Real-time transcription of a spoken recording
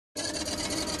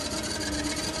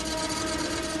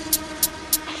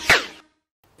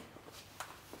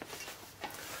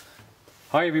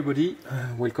Hi everybody,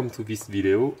 welcome to this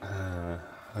video.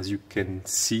 As you can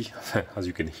see, as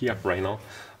you can hear right now,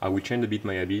 I will change a bit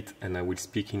my habit and I will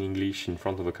speak in English in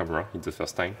front of the camera. It's the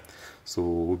first time.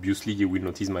 So obviously you will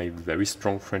notice my very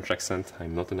strong French accent.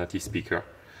 I'm not a native speaker,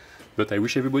 but I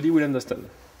wish everybody will understand.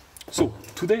 So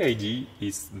today's idea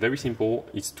is very simple.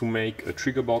 It's to make a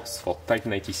trigger box for Type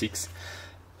 96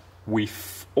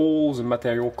 with all the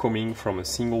material coming from a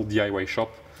single DIY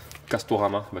shop,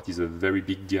 Castorama, that is a very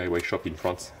big DIY shop in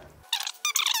France.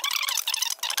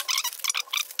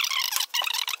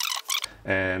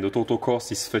 And the total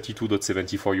cost is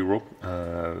 32.74 euro.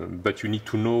 But you need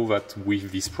to know that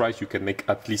with this price you can make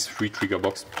at least 3 trigger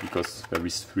boxes because there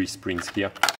is 3 springs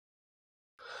here.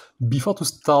 Before to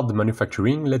start the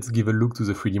manufacturing, let's give a look to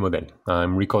the 3D model.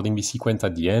 I'm recording this sequence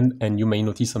at the end and you may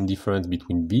notice some difference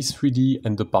between this 3D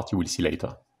and the part you will see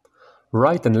later.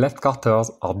 Right and left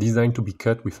carters are designed to be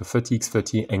cut with a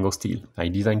 30x30 angle steel. I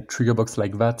designed trigger box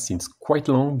like that since quite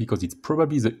long because it's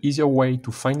probably the easier way to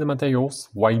find the materials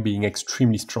while being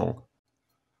extremely strong.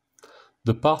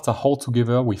 The parts are held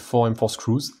together with 4 M4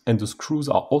 screws and the screws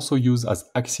are also used as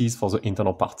axes for the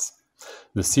internal parts.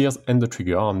 The sears and the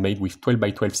trigger are made with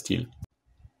 12x12 steel.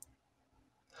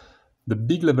 The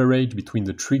big leverage between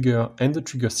the trigger and the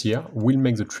trigger sear will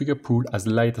make the trigger pull as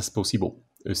light as possible.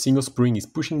 A single spring is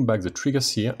pushing back the trigger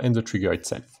sear and the trigger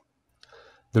itself.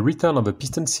 The return of a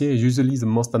piston sear is usually the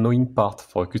most annoying part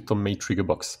for a custom-made trigger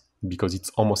box, because it's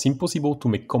almost impossible to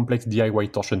make complex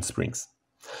DIY torsion springs.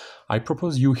 I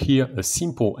propose you here a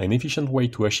simple and efficient way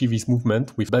to achieve this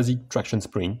movement with basic traction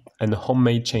spring and a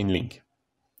homemade chain link.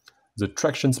 The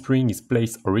traction spring is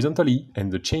placed horizontally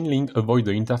and the chain link avoids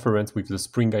the interference with the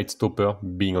spring guide stopper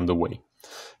being on the way.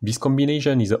 This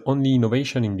combination is the only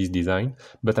innovation in this design,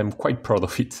 but I'm quite proud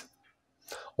of it.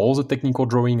 All the technical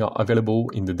drawings are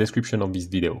available in the description of this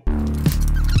video.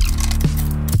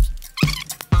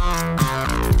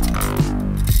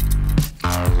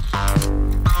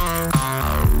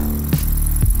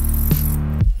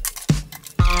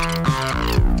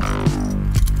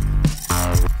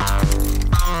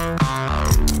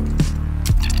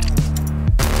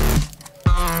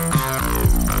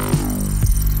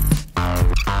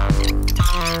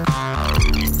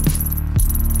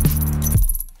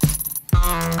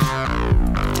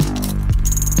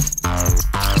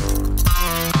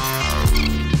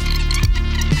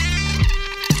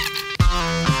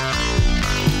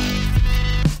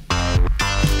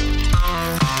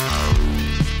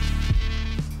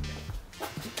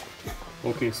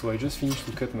 Okay, so I just finished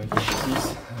to cut my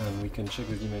pieces and we can check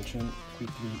the dimension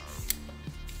quickly.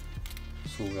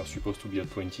 So we are supposed to be at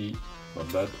 20,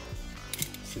 not bad.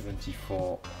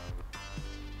 74,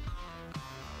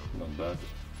 not bad,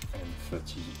 and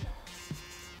 30.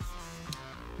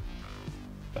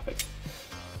 Perfect.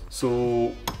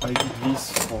 So I did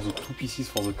this for the 2 pieces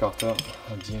for the carter.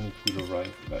 At the end it will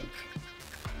arrive like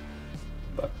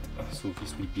that. So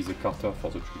this will be the carter for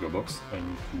the trigger box. I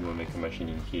need to make a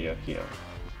machining here. You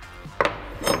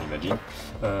can imagine.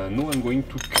 Now I'm going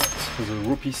to cut the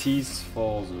raw pieces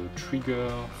for the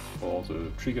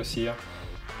trigger sear,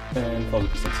 and for the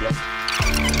piston sear.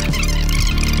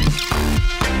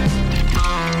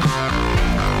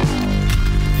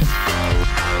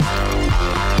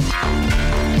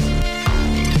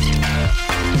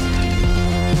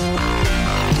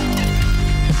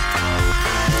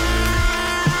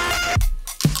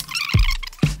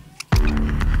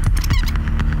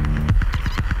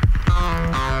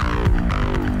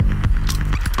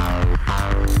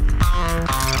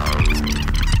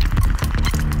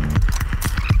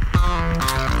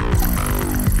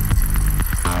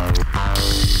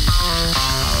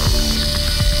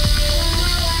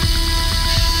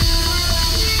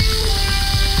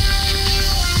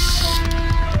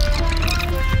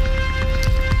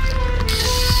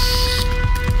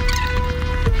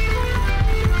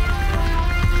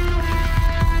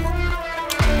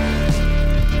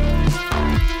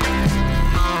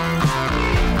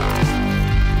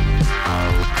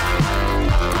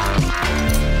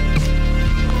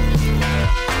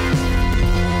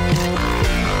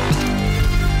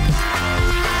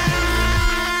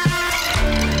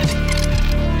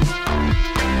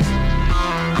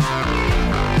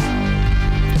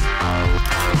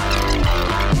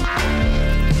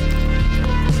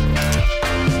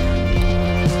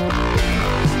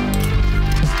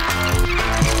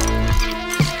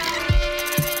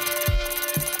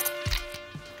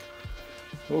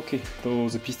 Okay, so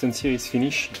the piston sear is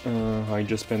finished. I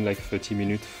just spent like 30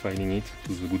 minutes filing it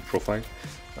to the good profile.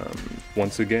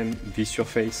 Once again, this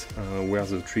surface where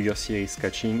the trigger sear is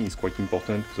catching is quite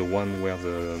important. The one where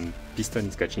the piston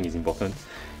is catching is important.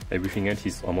 Everything else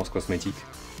is almost cosmetic,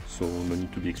 so no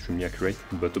need to be extremely accurate.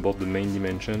 But about the main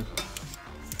dimension,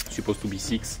 supposed to be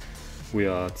 6, we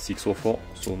are at 604,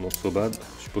 so not so bad.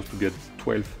 Supposed to be at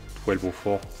 12,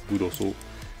 1204, good also.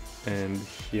 And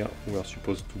here we are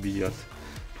supposed to be at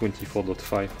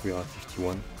 24.5, we are at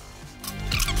 51.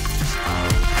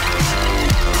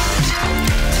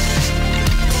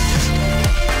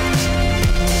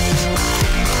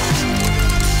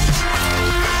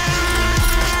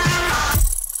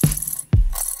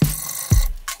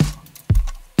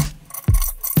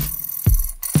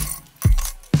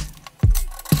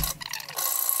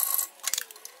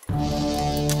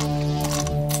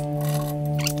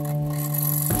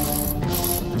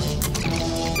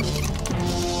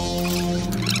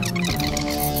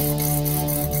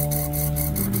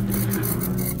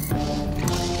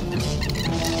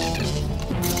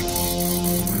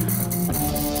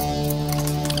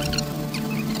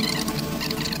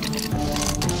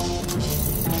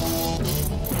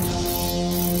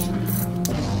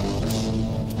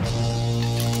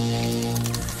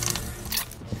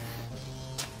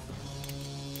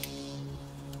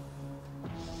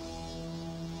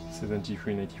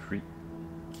 $73.93,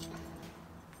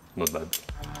 not bad.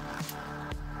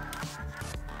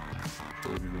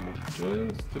 Should we move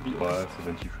just a bit? Well,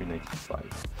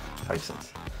 $73.95, 5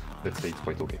 cents. Let's say it's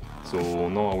quite okay. So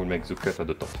now I will make the cut at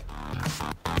the top.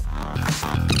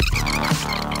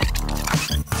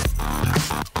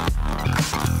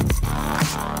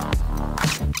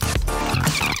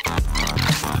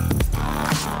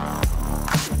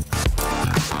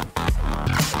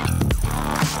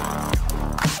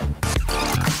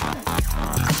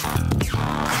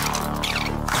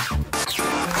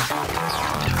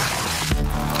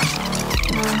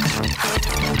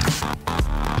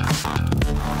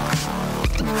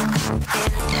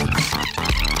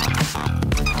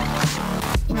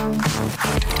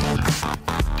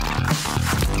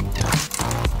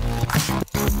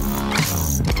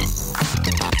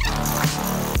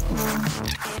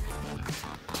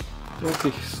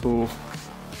 Okay, so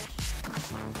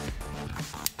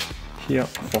here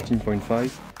 14.5,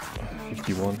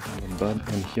 51, not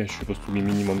bad, and here it's supposed to be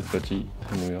minimum 30,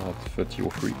 and we are at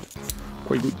 30.03,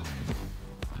 quite good.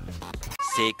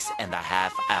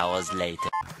 6.5 hours later.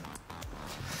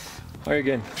 Hi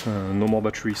again, no more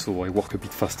battery, so I work a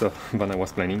bit faster than I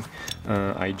was planning.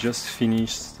 I just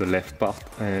finished the left part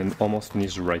and almost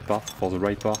finished the right part. For the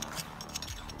right part,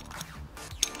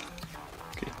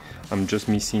 okay, I'm just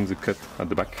missing the cut at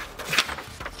the back,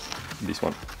 this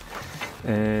one.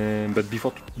 But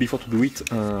before to do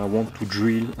it, I want to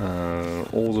drill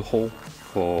all the hole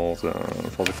for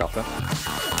the carter.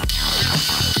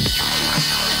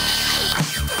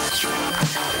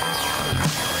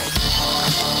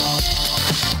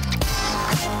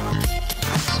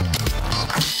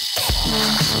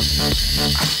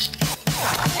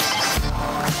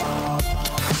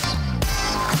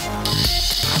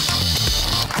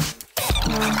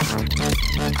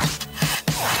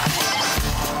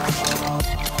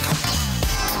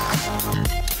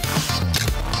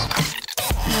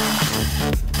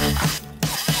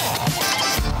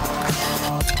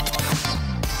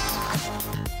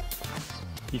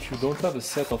 If you don't have a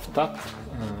set of tap,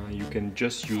 you can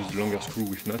just use longer screw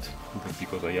with nut, but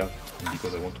because I have, and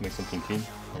because I want to make something clean,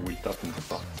 I will tap in the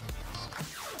part.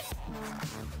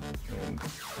 And I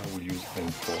will use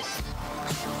M4.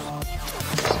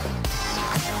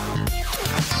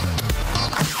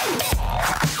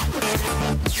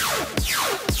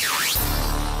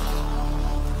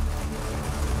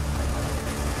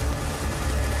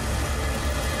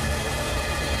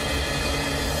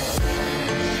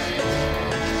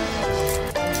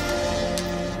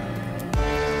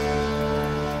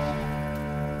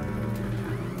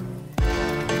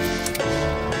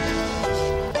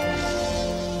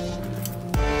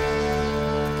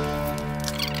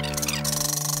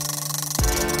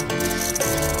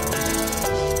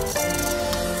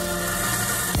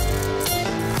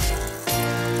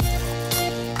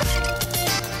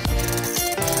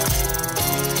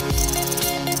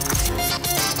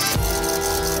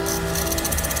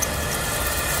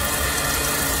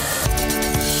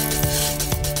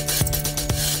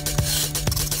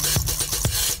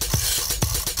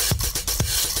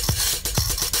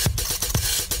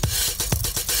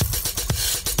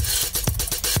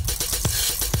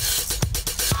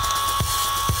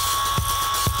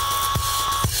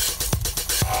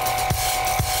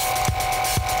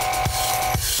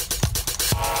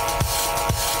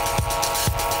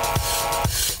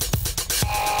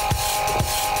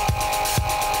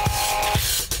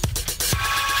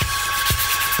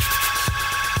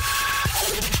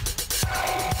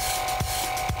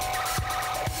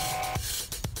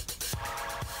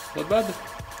 bad.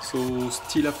 So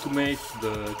still have to make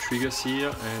the triggers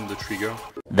here and the trigger.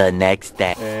 The next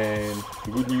day. And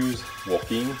good news,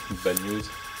 working. Bad news,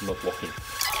 not working.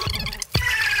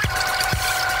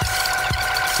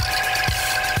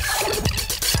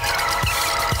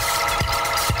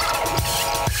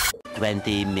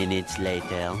 "20 minutes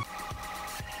later."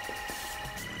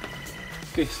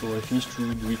 Okay, so I finished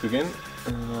to do it again.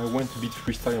 I went a bit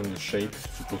freestyle on the shape.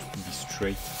 It's supposed to be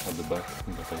straight at the back,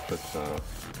 but I put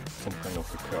some kind of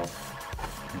a curve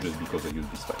just because I use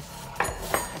this style.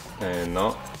 And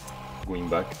now, going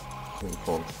back to in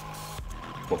front,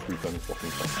 what we done is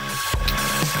working fine.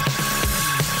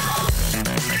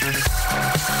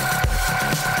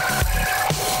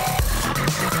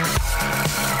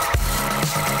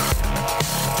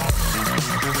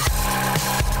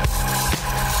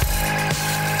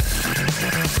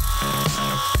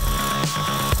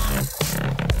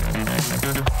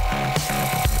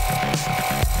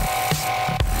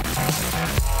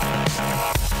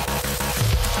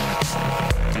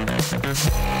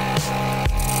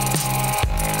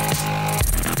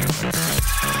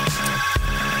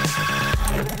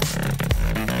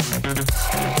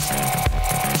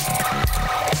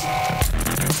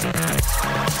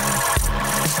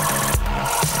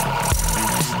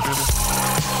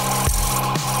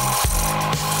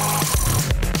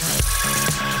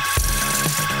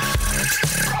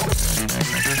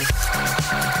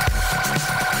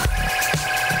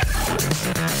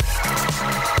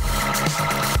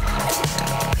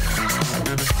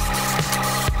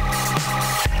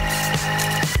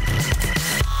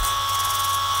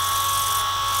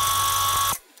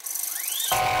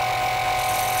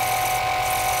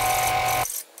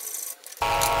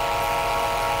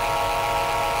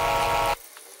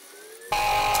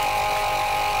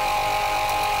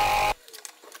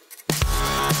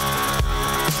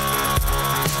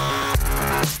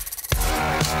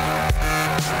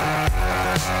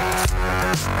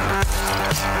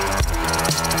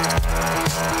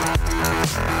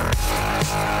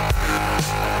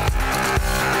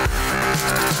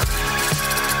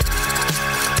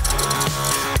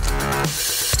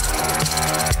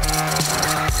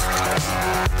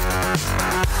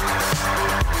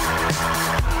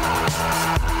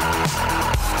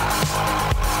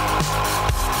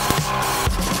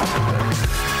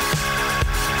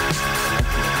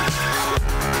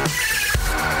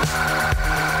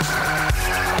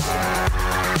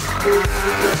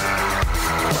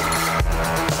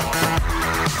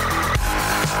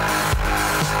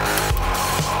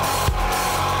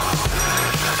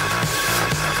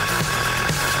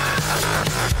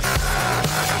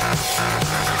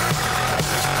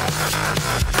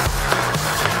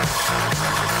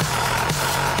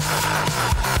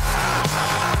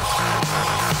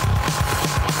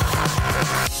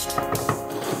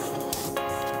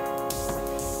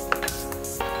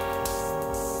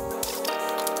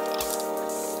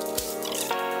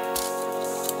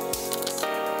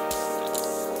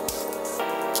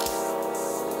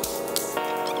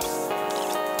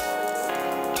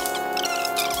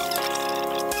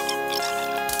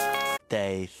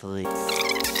 Day 3.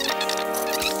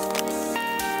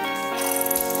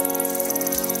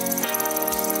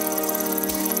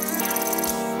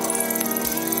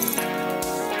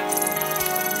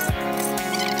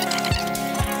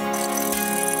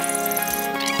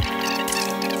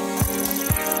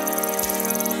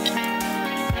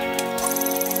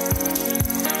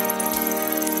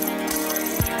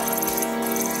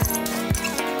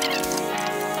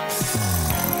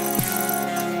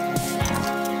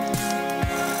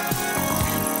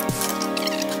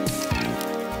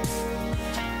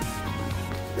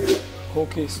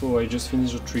 Okay, so I just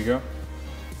finished the trigger.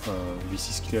 This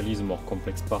is clearly the more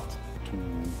complex part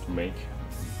to make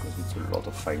because it's a lot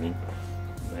of filing,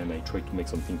 and I try to make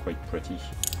something quite pretty,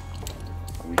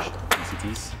 which at least it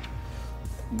is.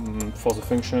 For the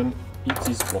function, it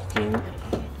is working.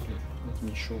 Let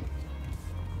me show.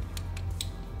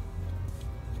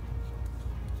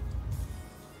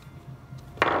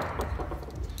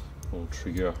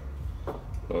 Trigger,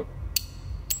 lock,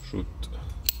 shoot.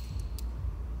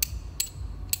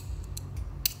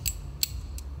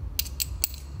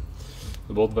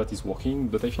 The board that is working,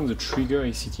 but I think the trigger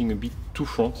is sitting a bit too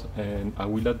front, and I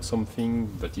will add something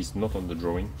that is not on the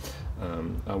drawing.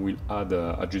 I will add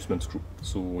an adjustment screw.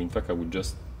 So in fact I will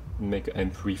just make an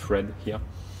M3 thread here,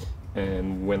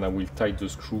 and when I will tighten the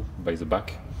screw by the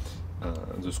back,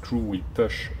 the screw will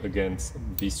push against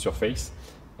this surface,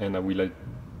 and it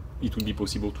will be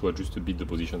possible to adjust a bit the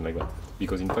position like that,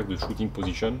 because in fact the shooting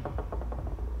position,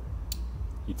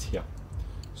 it's here.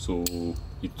 So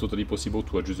it's totally possible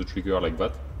to adjust the trigger like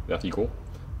that, vertical,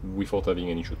 without having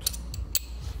any shoot.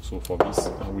 So for this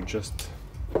I will just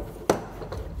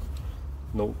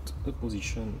note the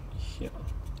position here.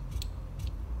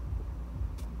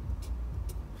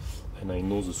 And I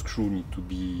know the screw needs to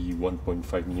be 1.5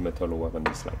 mm lower than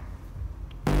this line.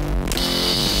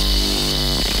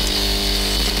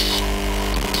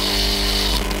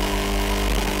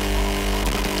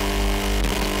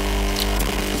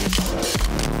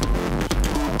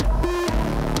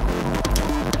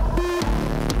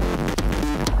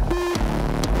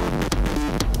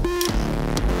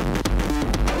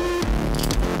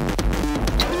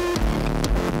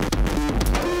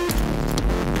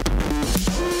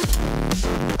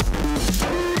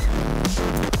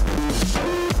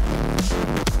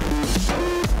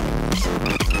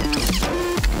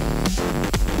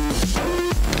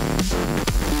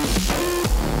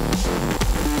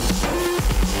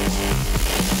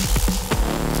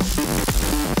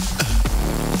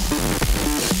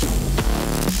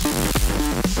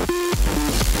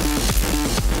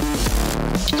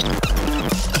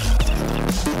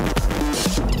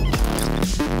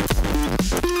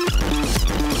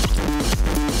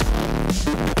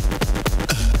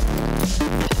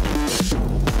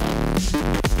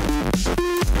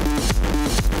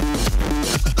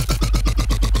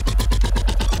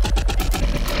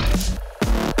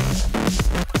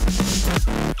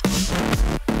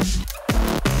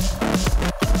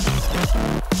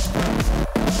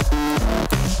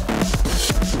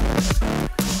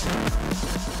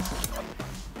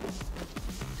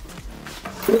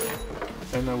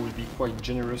 And I will be quite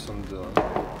generous on the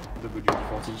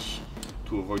WD-40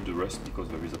 to avoid the rust, because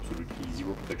there is absolutely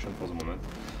zero protection for the moment.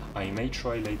 I may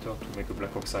try later to make a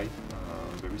black oxide.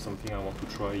 There is something I want to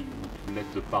try. You need to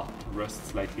let the part rust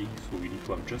slightly, so you need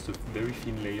to have just a very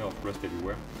thin layer of rust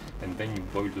everywhere, and then you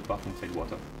boil the part inside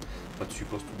water. That's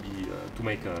supposed to be to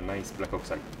make a nice black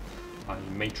oxide. I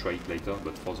may try it later,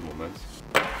 but for the moment,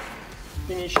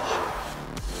 finished.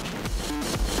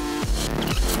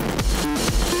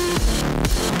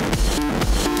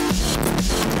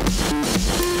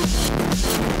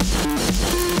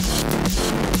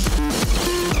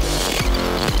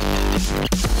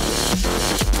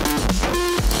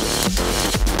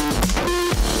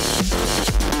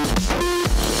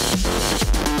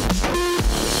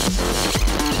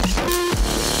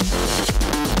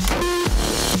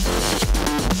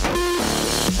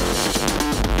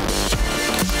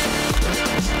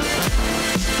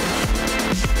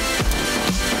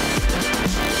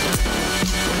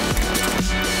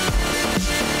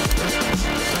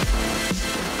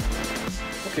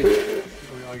 Okay, here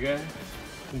we are again,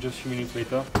 just a few minutes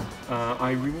later.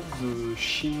 I removed the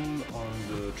shim on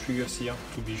the trigger sear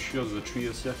to be sure the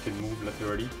trigger sear can move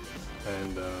laterally,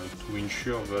 and to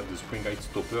ensure that the spring height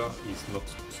stopper is not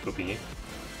stopping it.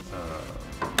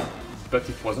 But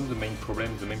it wasn't the main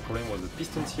problem. The main problem was the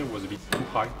piston sear was a bit too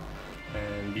high,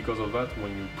 and because of that,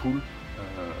 when you pull,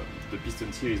 the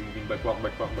piston sear is moving backward,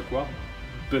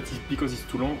 but because it's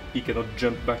too long, it cannot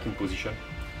jump back in position.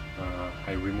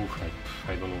 I removed like,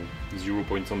 I don't know, 0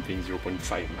 point something,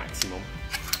 0.5 maximum,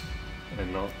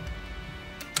 and now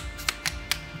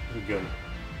the gun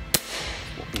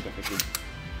is working perfectly.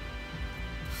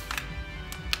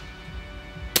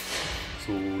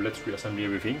 So let's reassemble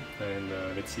everything, and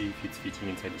let's see if it's fitting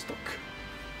inside the stock.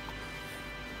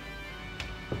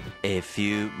 A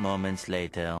few moments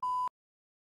later.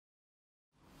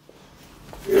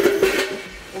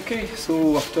 Okay,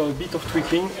 so after a bit of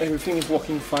tweaking, everything is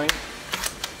working fine.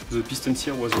 The piston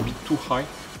sear was a bit too high,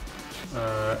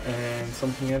 and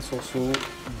something else also,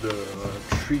 the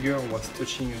trigger was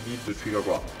touching a bit the trigger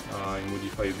guard. I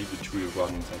modified a bit the trigger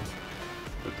guard inside,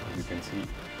 but as you can see,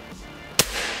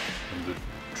 the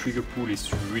trigger pull is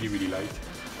really light.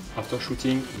 After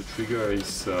shooting, the trigger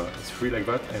is free like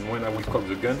that, and when I will cock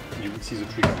the gun, you will see the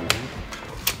trigger moving.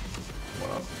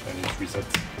 Voilà, and it's reset,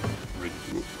 ready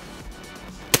to go.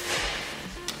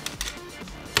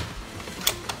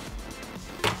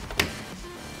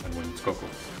 And when it's cocked,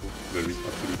 there is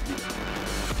absolutely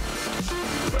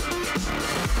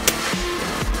no